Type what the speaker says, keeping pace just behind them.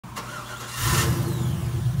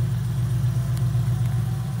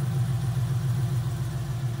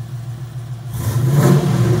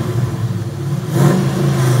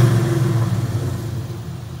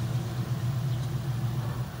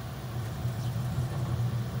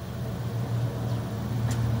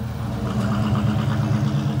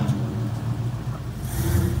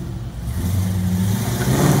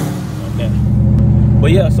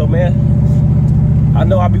But yeah, so man, I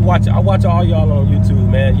know I watch all y'all on YouTube,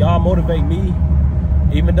 man. Y'all motivate me.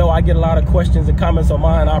 Even though I get a lot of questions and comments on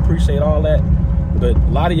mine, I appreciate all that. But a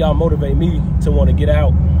lot of y'all motivate me to want to get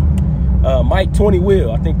out. Mike 20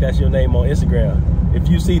 Will, I think that's your name on Instagram. If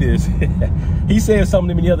you see this, he said something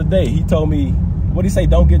to me the other day. He told me, what did he say,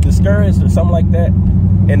 don't get discouraged or something like that.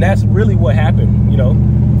 And that's really what happened, you know.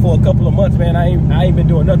 For a couple of months, man, I ain't been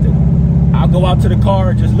doing nothing. I'll go out to the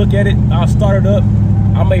car, just look at it, I'll start it up.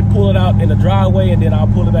 I may pull it out in the driveway and then I'll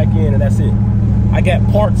pull it back in and that's it. I got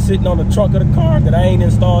parts sitting on the trunk of the car that I ain't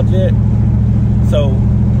installed yet. So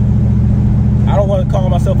I don't want to call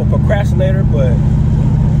myself a procrastinator, but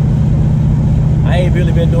I ain't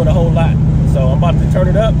really been doing a whole lot. So I'm about to turn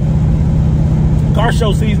it up. Car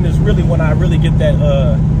show season is really when I really get that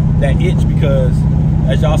that itch, because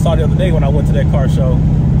as y'all saw the other day when I went to that car show,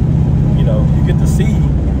 you know, you get to see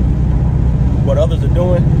what others are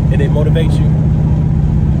doing and it motivates you.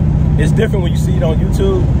 It's different when you see it on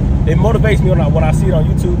YouTube. It motivates me when I see it on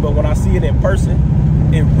YouTube, but when I see it in person,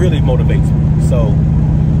 it really motivates me. So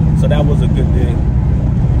that was a good thing.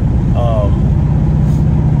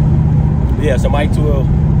 Yeah, so Mike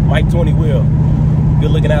 20 Will,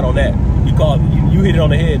 good looking out on that. You hit it on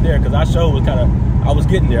the head there, because our show was I was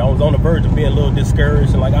getting there. I was on the verge of being a little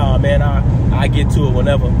discouraged and like, oh man, I get to it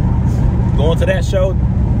whenever. Going to that show,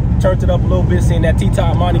 turned it up a little bit, seeing that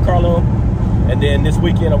T-Top Monte Carlo. And then this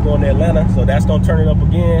weekend I'm going to Atlanta, so that's gonna turn it up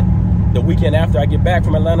again. The weekend after I get back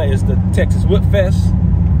from Atlanta is the Texas Whip Fest.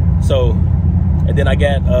 So, and then I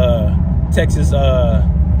got Texas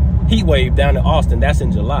Heat Wave down in Austin. That's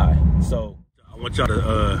in July. So I want y'all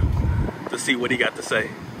to see what he got to say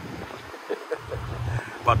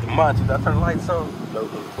about the Monty. Did I turn the lights on? No,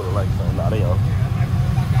 put the lights on. Nah, they on.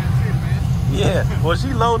 Yeah, well,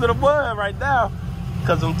 she low to the bud right now,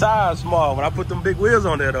 because them tires small. When I put them big wheels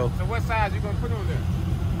on there, though. So what size you gonna put on there?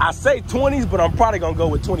 I say 20s, but I'm probably gonna go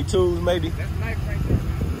with 22s, maybe. That's nice right there.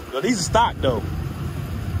 Yo, these are stock, though.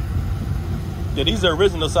 Yeah, these are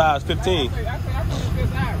original size 15. I put this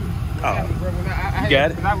size. Oh, you got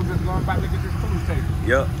it? I was just going by to look at this cruise table.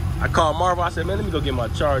 Yep. I called Marvel. I said, man, let me go get my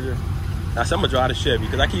charger. I said, I'm going to drive the Chevy,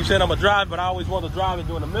 because I keep saying I'm going to drive, but I always want to drive it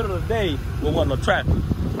during the middle of the day when wasn't no traffic.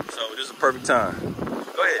 So this is a perfect time. Go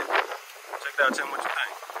ahead. Check it out. Tell me what you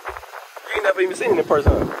think. You ain't never even seen it in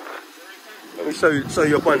person. Let me show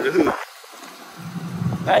you up under the hood.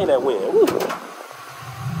 That ain't that wind. Woo.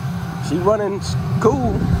 She running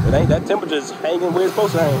cool. It ain't that temperature's hanging where it's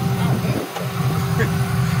supposed to hang.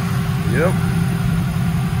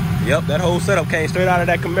 Yep, that whole setup came straight out of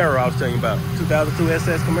that Camaro I was telling you about. 2002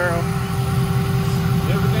 SS Camaro.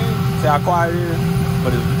 Everything. See how quiet it is?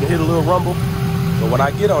 But you can hear a little rumble. But when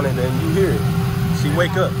I get on it, then you hear it. She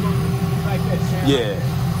wake up. Like that, yeah,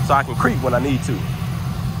 so I can creep when I need to.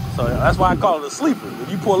 So that's why I call it a sleeper.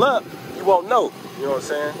 If you pull up, you won't know. You know what I'm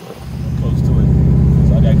saying? Close to it.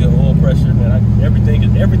 So I got good oil pressure, man. Everything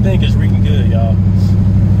is reading good, y'all.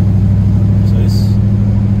 So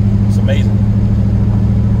it's amazing.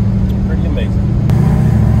 Pretty amazing.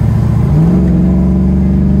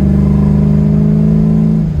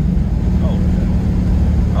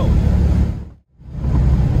 Oh yeah.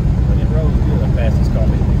 But it rode good. The fastest car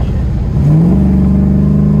maybe again.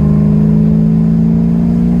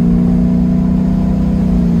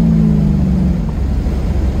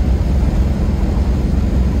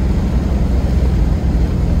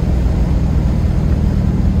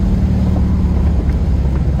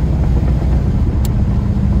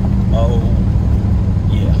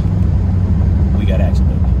 We got action,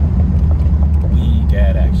 baby. We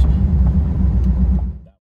got action.